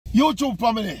YouTube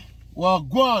family, we're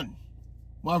going.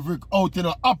 Maverick out in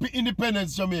a happy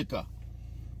independence Jamaica.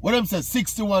 What them say,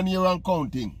 61 year and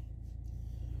counting.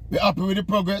 We happy with the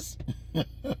progress? And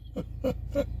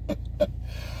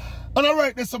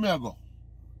alright, that's where I go.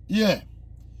 Yeah.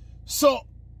 So,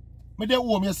 me dey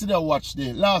home yesterday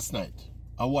last night,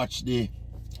 I watched the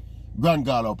Grand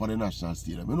Gala up at the National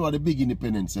Stadium. You know the big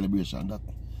independence celebration that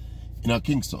in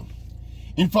Kingston.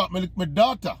 In fact, my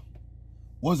daughter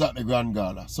was at the Grand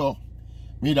Gala. So,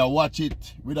 me da watch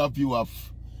it with a view of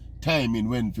timing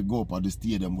when to go up at the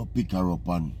stadium, go pick her up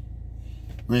and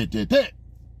rate it. Hey!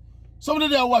 Somebody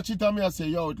there watch it and me I say,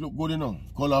 yo, it look good enough.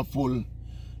 Colorful,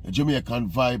 the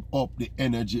Jamaican vibe up, the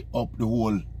energy up, the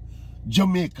whole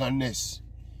Jamaicanness.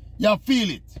 You feel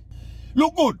it.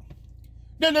 Look good.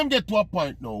 Then them get to a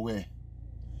point now where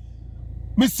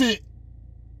me say,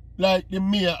 like the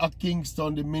mayor of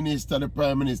Kingston, the minister, the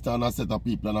prime minister, and a set of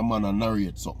people and a man and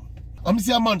narrate something. And me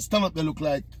see a man stand up there look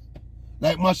like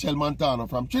MACHEL Montano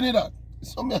from Trinidad.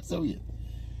 So me I say, wait.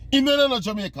 In the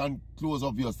Jamaican clothes,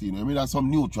 obviously, you know, I mean, that's some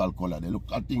neutral color. They look,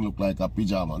 I think look like a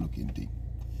pyjama looking thing.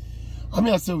 And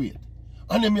me I say, wait.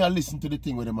 And then me I listen to the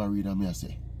thing where them I read and me I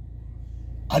say,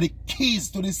 are the keys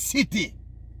to the city,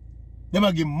 them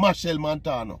I give MACHEL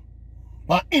Montano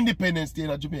for Independence Day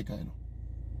in Jamaica, you know.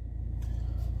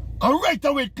 And right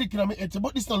away clicking on my head,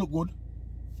 but this don't look good.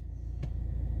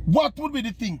 What would be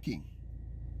the thinking?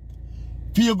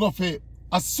 For you go for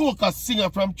a soca singer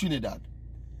from Trinidad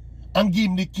and give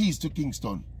him the keys to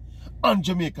Kingston on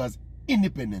Jamaica's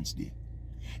Independence Day.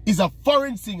 He's a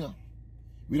foreign singer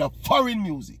with a foreign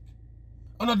music.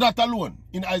 And that alone,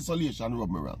 in isolation, rub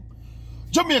me wrong.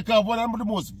 Jamaica have one of the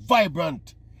most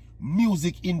vibrant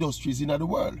music industries in the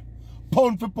world.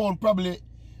 Pound for pound, probably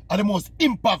are the most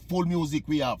impactful music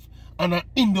we have. And an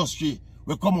industry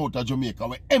will come out of Jamaica,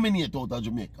 will emanate out of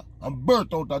Jamaica, and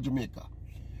birth out of Jamaica.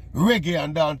 Reggae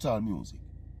and dancehall music.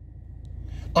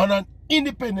 On an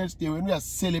Independence Day, when we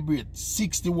celebrate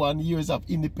 61 years of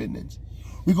independence,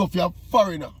 we go for a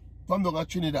foreigner from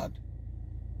Trinidad.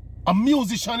 A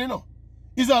musician, you know.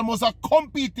 Is almost a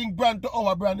competing brand to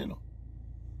our brand, you know.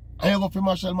 And you go for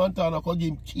MACHEL Montano, go give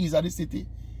him keys of the city.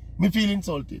 Me feel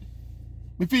insulted.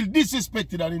 Me feel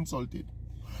disrespected and insulted.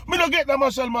 Me don't get the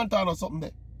MACHEL Montano something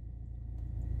there.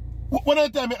 One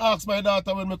of the time I ask my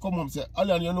daughter when me come home, say,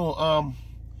 Alan, you know,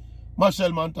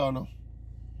 MACHEL Montano.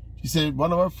 She said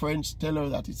one of her friends tell her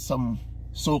that it's some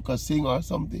soca singer or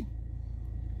something.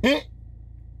 Eh?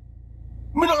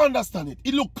 Me don't understand it.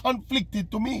 It look conflicted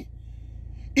to me.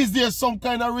 Is there some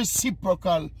kind of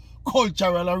reciprocal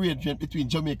cultural arrangement between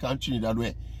Jamaica and Trinidad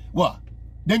where, what?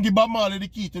 Then give Bob Marley the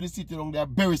key to the city down there,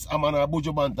 Beres Amana,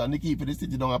 Bojo Banta, and the key for the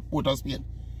city down at Port of Spain.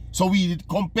 So we did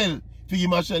compel to give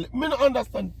MACHEL. Me don't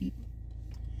understand people.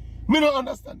 Me don't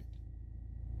understand it.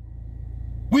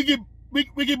 We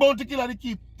give Bounty Killer the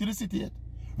key to the city yet.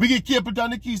 We give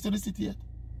Capleton the keys to the city yet.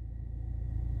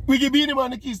 We give Beanie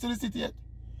Man the keys to the city yet.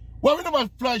 Why we never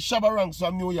fly Shabba Ranks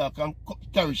from New York and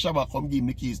carry Shabba come give him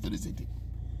the keys to the city?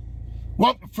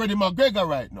 What Freddie McGregor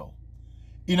right now,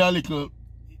 in a little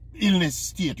illness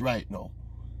state right now.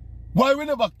 Why we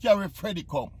never carry Freddie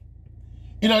come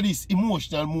in this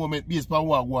emotional moment based on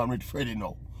what going on with Freddie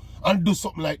now and do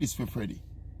something like this for Freddie?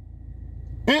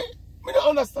 Eh? Me don't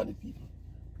understand it, people.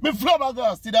 Me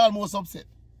flabbergasted, almost upset.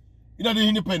 You know the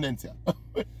independence here.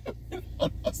 Me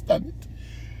don't understand it.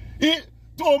 Eh?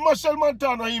 To MACHEL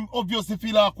Montano, him obviously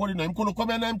feel awkward, you know. Him couldn't come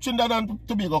in and Trinidad and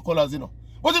Tobago colors, you know.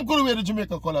 But him couldn't wear the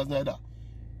Jamaica colors neither.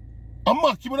 A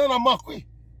mock, him not a mock way.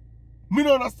 Me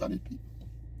don't understand it, people.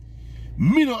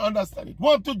 Me don't understand it.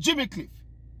 One to Jimmy Cliff.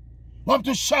 One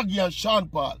to Shaggy and Sean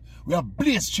Paul. We are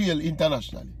Blaze Trail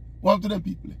internationally. One to them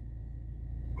people.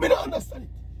 Me don't understand it.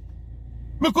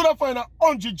 Me could have find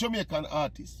 100 Jamaican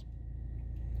artists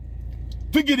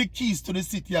to get the keys to the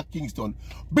city of Kingston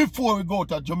before we go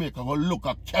to Jamaica and look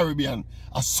at Caribbean,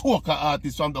 a soca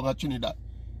artist from down at Trinidad.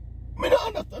 Me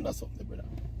don't understand that something, brother.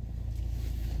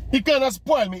 It kind of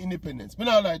spoil me independence. Me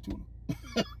not lie to you.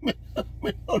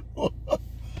 me don't know.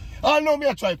 I know me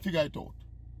I try to figure it out.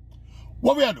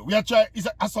 What we are doing? We are trying, is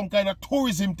some kind of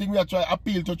tourism thing we are trying to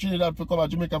appeal to Trinidad to come to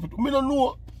Jamaica. Me don't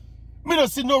know. Me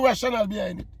don't see no rationale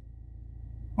behind it.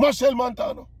 MACHEL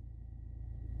Montano.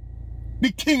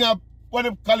 The king of what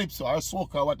them calypso or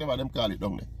soca, whatever them call it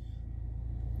down there.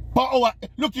 But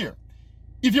look here.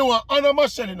 If you want Anna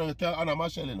MACHEL, you know, you tell Anna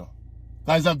MACHEL, you know.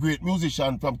 Because he's a great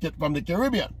musician from the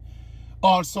Caribbean.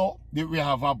 Also, we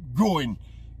have a growing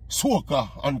soca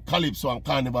and calypso and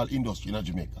carnival industry in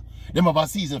Jamaica. Them have a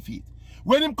season feed.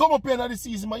 When him come up here in the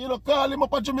season, man, you know, call him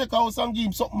up at Jamaica House and give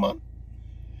him something, man.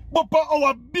 But for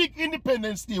our big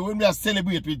Independence Day, when we are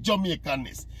celebrating with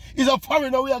Jamaicanness, is a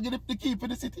foreigner we are getting the key for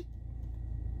the city.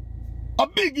 A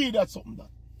big idiot something that.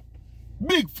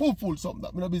 Big fool something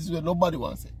that. Me no business with nobody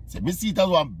wants it. Say, me see it as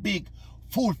one big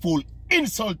fool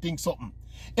insulting something.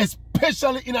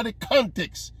 Especially in the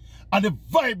context of the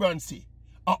vibrancy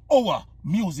of our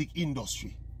music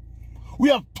industry. We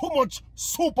have too much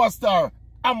superstar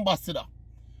ambassador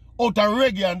out of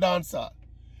reggae and dancehall.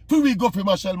 If we go for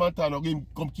MACHEL Montano, him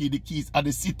come key the keys at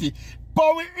the city.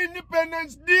 Power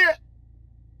Independence Day.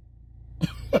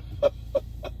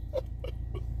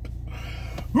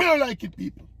 Me don't like it,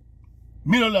 people.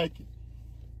 Me don't like it.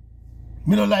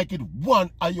 Me don't like it 1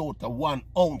 iota, 1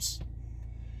 ounce.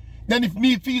 Then if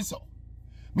me feel so,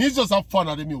 me just have fun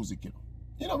at the music, you know.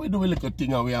 You know, we do a little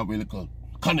thing and we have a little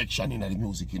connection in the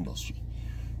music industry.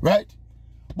 Right?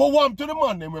 But one to the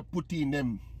man, them we put in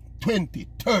them 20,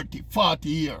 30, 40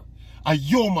 years. A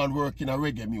young man working in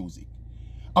reggae music.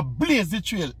 A blaze the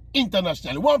trail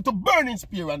internationally. Want to Burning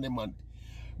Spear and them man.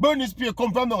 Burning Spear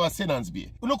come from down a Senance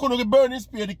Bay. You know, the Burning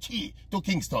Spear the key to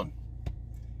Kingston.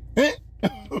 Eh?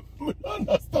 Me don't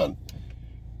understand.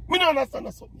 Me don't understand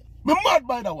that something. Me mad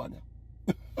by that one.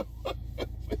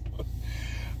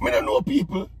 Me don't know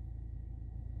people.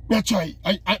 Me try.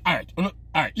 Alright.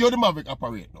 You're the Maverick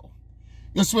operate now.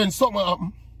 You see when something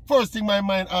happen, first thing my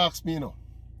mind asks me, you know,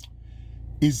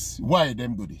 is why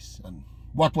them do this and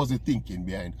what was the thinking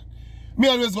behind that. Me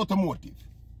always got a motive.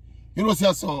 You know, see,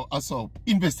 I saw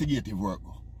investigative work.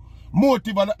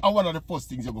 Motive are one of the first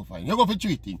things you go find. You go for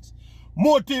 3 things.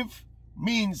 Motive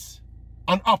means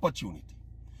an opportunity.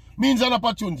 Means an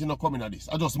opportunity not coming at this.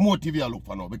 I just motive you look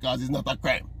for now because it's not a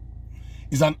crime.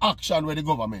 It's an action where the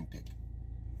government take.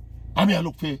 I mean I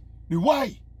look for the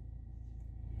why.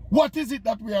 What is it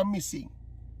that we are missing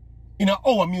in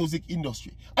our music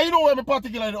industry? And you know why I'm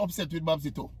particularly upset with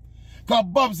Babsy too? Because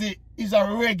Babsy is a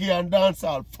reggae and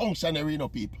dancehall functionary, you know,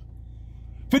 people.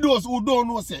 For those who don't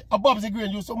know, say, a Babsy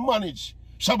Green used to manage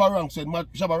Shabba Ranks,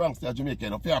 Shabba Ranks, the Jamaican, you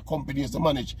know, fair company used to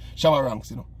manage Shabba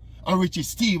Ranks, you know. And Richie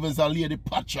Stevens and Lady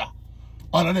Pacha,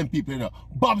 all of them people, you know.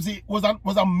 Babsy was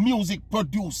a music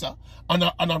producer and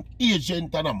an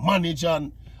agent and a manager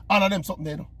and all of them something,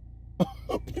 you know.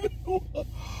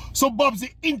 So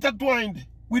Babsy intertwined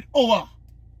with our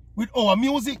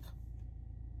music.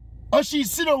 And she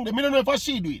sit down there, I don't know if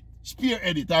she do it,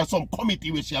 spearhead it or some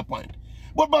committee where she appoint.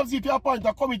 But Babsy, if you appoint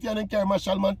a committee and then carry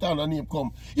MACHEL Montano and him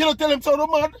come, you don't tell him so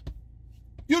mad.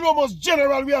 You know most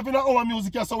general we have in our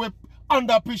music here, so we're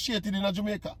underappreciated in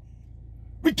Jamaica.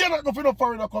 We cannot go for no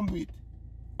foreigner come do it.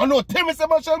 I know, tell me say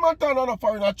MACHEL Montano no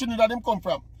foreigner, Trinidad him come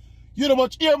from. You know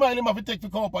much ear mile him have to take to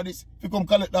come up at this, if you come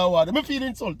collect that award. I feel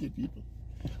insulted, people.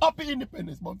 Happy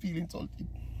independence, but feel insulted.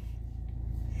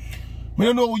 I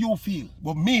don't know how you feel,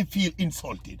 but me feel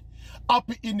insulted.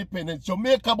 Happy independence,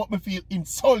 Jamaica, but me feel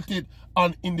insulted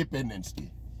on Independence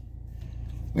Day.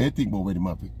 What do you think about where the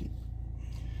Maverick did?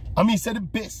 I mean, say the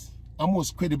best and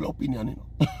most credible opinion, you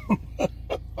know.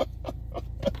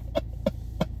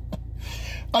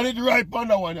 And it's right on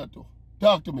that one, too.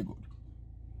 Talk to me good.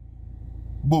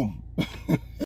 Boom.